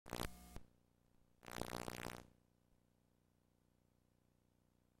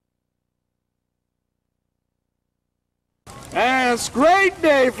man, it's a great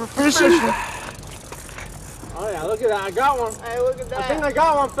day for fishing. Oh yeah, look at that. I got one. Hey, look at that. I think I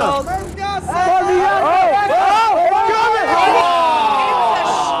got one, fellas.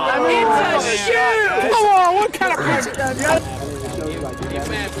 It's a shoe! Come on, what kind of picture?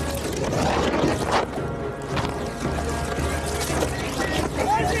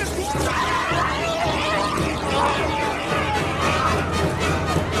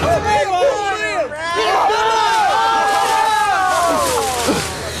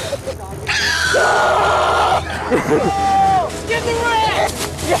 Get the rat!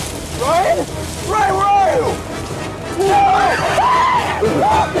 Ryan? Ryan, where are you?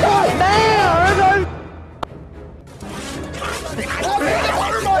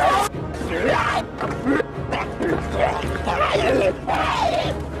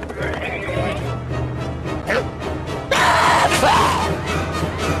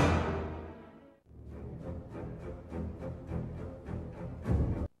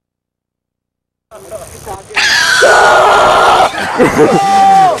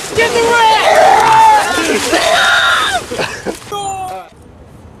 Get the rat!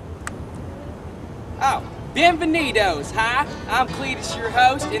 Oh, bienvenidos, hi. I'm Cletus, your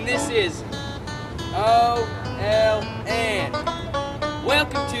host, and this is OLN.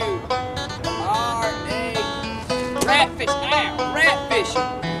 Welcome to R.A. Ratfish. Ow, rat fishing.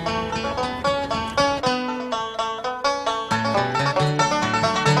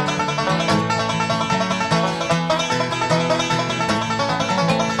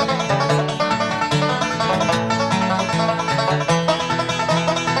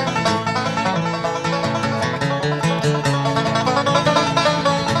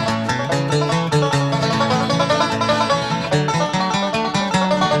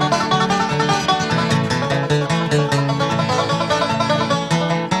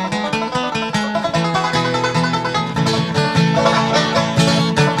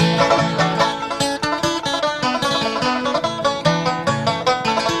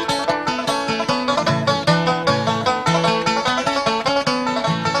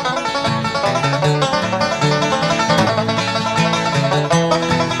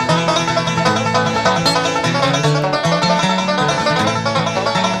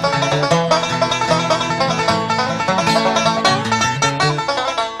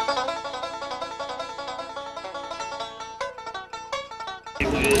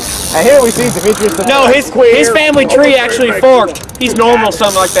 I hear we see Demetrius. No, his family tree actually forked. He's normal,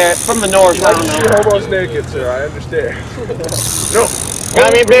 something like that, from the north. I don't know. Almost naked, sir. I understand. No.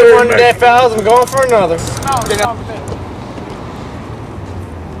 Got me a big one today, fellas. I'm going for another.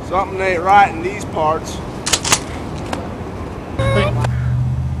 Something ain't right in these parts.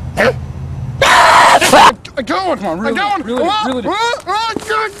 I got one, man. I got one. Really, really. Oh,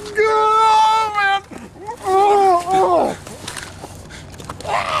 man. Oh.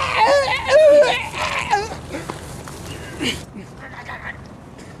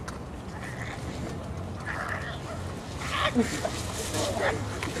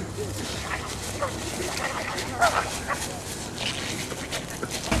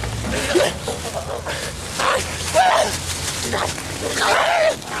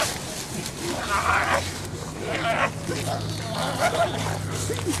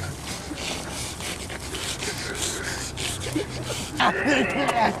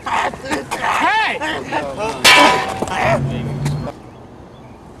 Hey!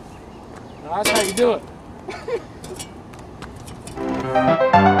 That's how you do it.